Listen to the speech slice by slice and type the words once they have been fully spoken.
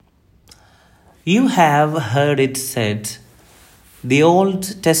You have heard it said, the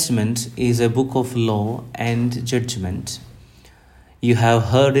Old Testament is a book of law and judgment. You have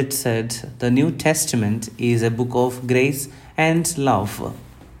heard it said, the New Testament is a book of grace and love.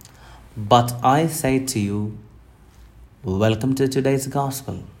 But I say to you, welcome to today's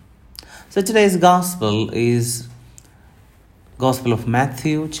Gospel. So today's Gospel is Gospel of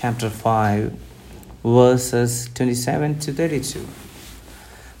Matthew chapter 5 verses 27 to 32.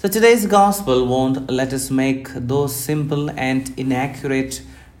 So today's Gospel won't let us make those simple and inaccurate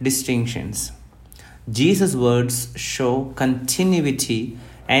distinctions. Jesus' words show continuity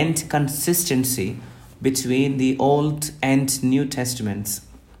and consistency between the Old and New Testaments,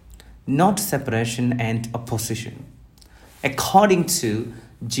 not separation and opposition. According to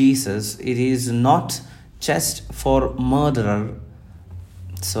Jesus, it is not just for murder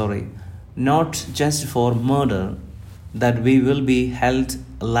that we will be held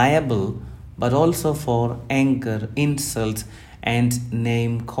liable, but also for anger, insult, and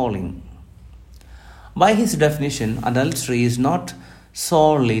name calling. By his definition, adultery is not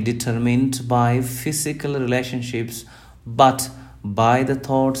solely determined by physical relationships, but by the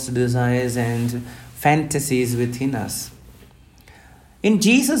thoughts, desires, and fantasies within us. In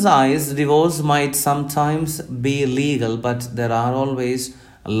Jesus' eyes, divorce might sometimes be legal, but there are always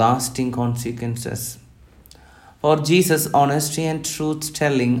lasting consequences. For Jesus, honesty and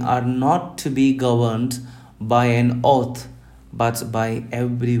truth-telling are not to be governed by an oath, but by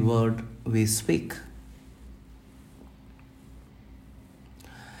every word we speak.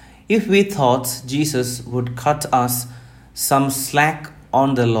 If we thought Jesus would cut us some slack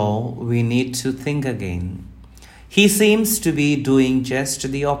on the law, we need to think again. He seems to be doing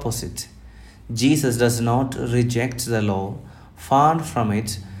just the opposite. Jesus does not reject the law. Far from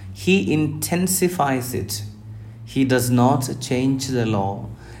it, he intensifies it. He does not change the law.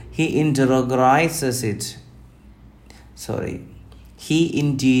 He interiorizes it. He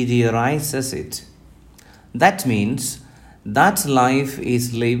interiorizes it. That means that life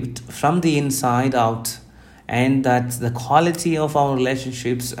is lived from the inside out, and that the quality of our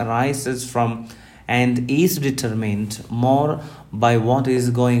relationships arises from and is determined more by what is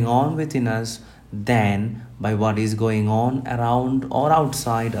going on within us than by what is going on around or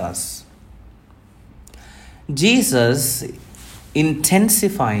outside us. Jesus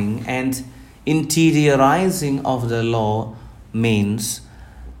intensifying and interiorizing of the law means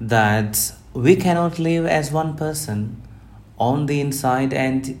that we cannot live as one person on the inside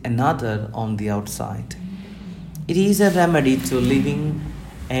and another on the outside. It is a remedy to living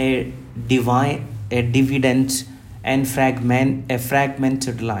a dividend and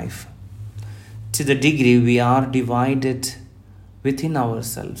fragmented life. To the degree we are divided within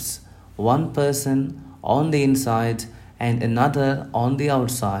ourselves, one person on the inside and another on the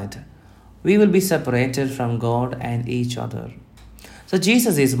outside, we will be separated from God and each other. So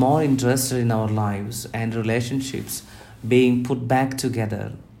Jesus is more interested in our lives and relationships being put back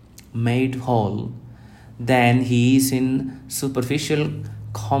together, made whole, than he is in superficial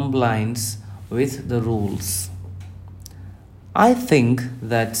compliance with the rules. I think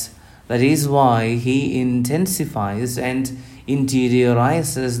that is why he intensifies and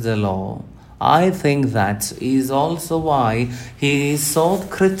interiorizes the law. I think that is also why he is so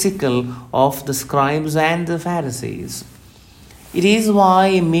critical of the scribes and the Pharisees. It is why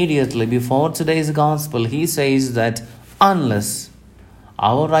immediately before today's gospel he says that unless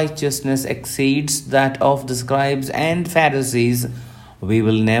our righteousness exceeds that of the scribes and Pharisees, we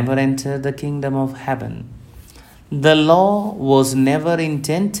will never enter the kingdom of heaven. The law was never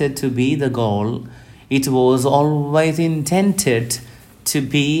intended to be the goal. It was always intended to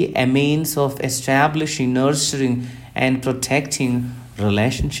be a means of establishing, nurturing, and protecting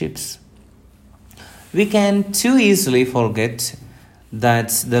relationships. We can too easily forget that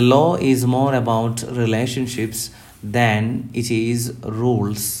the law is more about relationships than it is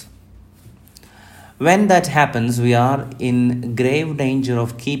rules. When that happens, we are in grave danger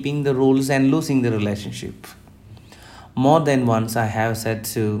of keeping the rules and losing the relationship. More than once I have said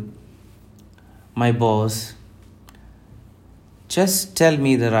to my boss, just tell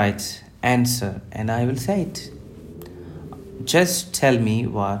me the right answer and I will say it. Just tell me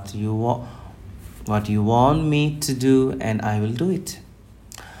what you want me to do and I will do it.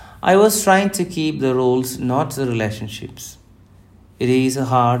 I was trying to keep the rules, not the relationships. It is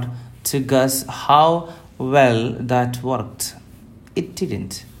hard to guess how well that worked. It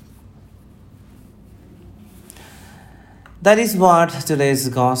didn't. That is what today's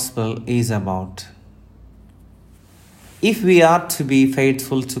gospel is about. If we are to be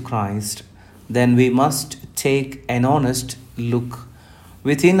faithful to Christ, then we must take an honest look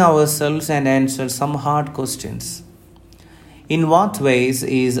within ourselves and answer some hard questions. In what ways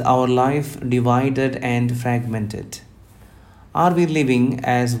is our life divided and fragmented? Are we living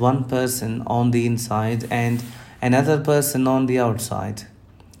as one person on the inside and another person on the outside?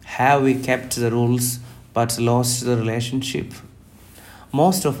 Have we kept the rules but lost the relationship?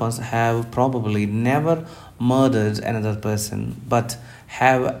 Most of us have probably never murdered another person, but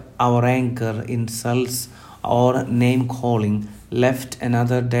have our anger, insults, or name calling left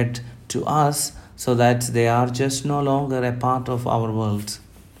another dead to us so that they are just no longer a part of our world.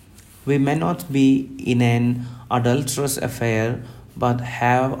 We may not be in an adulterous affair, but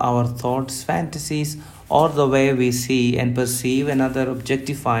have our thoughts, fantasies, or the way we see and perceive another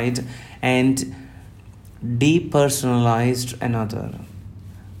objectified and depersonalized another.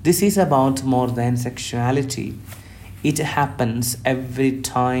 This is about more than sexuality. It happens every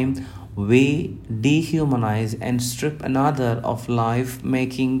time we dehumanize and strip another of life,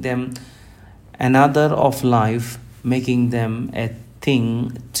 making them a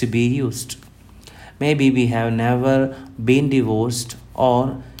thing to be used. Maybe we have never been divorced,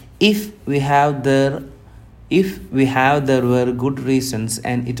 or if we have there were good reasons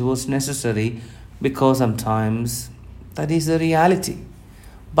and it was necessary, because sometimes that is the reality.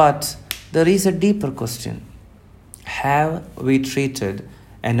 But there is a deeper question. Have we treated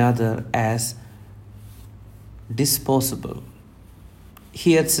another as disposable?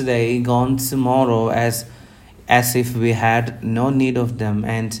 Here today, gone tomorrow, as if we had no need of them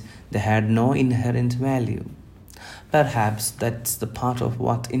and they had no inherent value. Perhaps that's the part of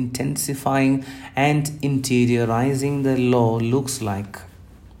what intensifying and interiorizing the law looks like.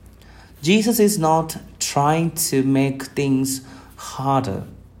 Jesus is not trying to make things harder,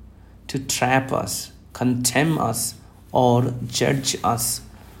 to trap us, condemn us, or judge us,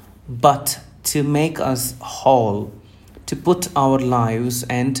 but to make us whole, to put our lives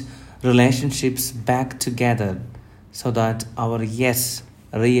and relationships back together so that our yes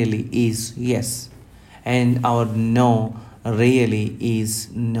really is yes and our no really is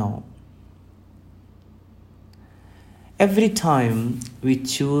no. Every time we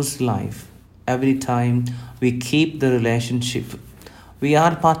choose life, every time we keep the relationship, we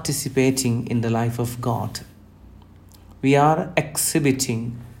are participating in the life of God. We are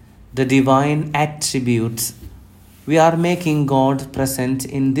exhibiting the divine attributes. We are making God present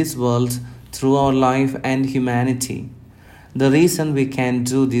in this world through our life and humanity. The reason we can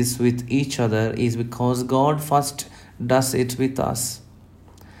do this with each other is because God first does it with us.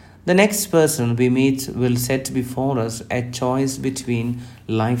 The next person we meet will set before us a choice between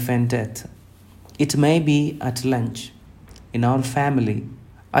life and death. It may be at lunch, in our family,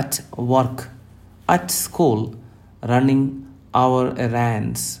 at work, at school, running our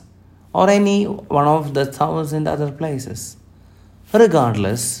errands, or any one of the thousand other places.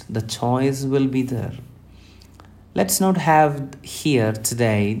 Regardless, the choice will be there. Let's not have here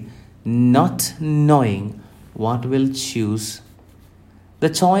today not knowing what we'll choose. The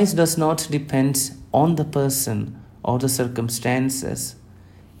choice does not depend on the person or the circumstances.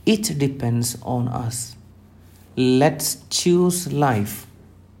 It depends on us. Let's choose life.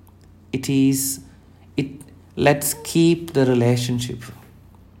 Let's keep the relationship.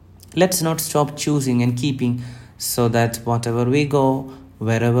 Let's not stop choosing and keeping, so that whatever we go,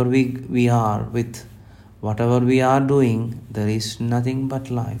 wherever we are with, whatever we are doing, there is nothing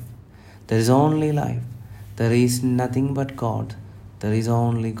but life. There is only life. There is nothing but God. There is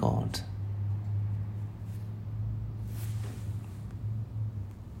only God.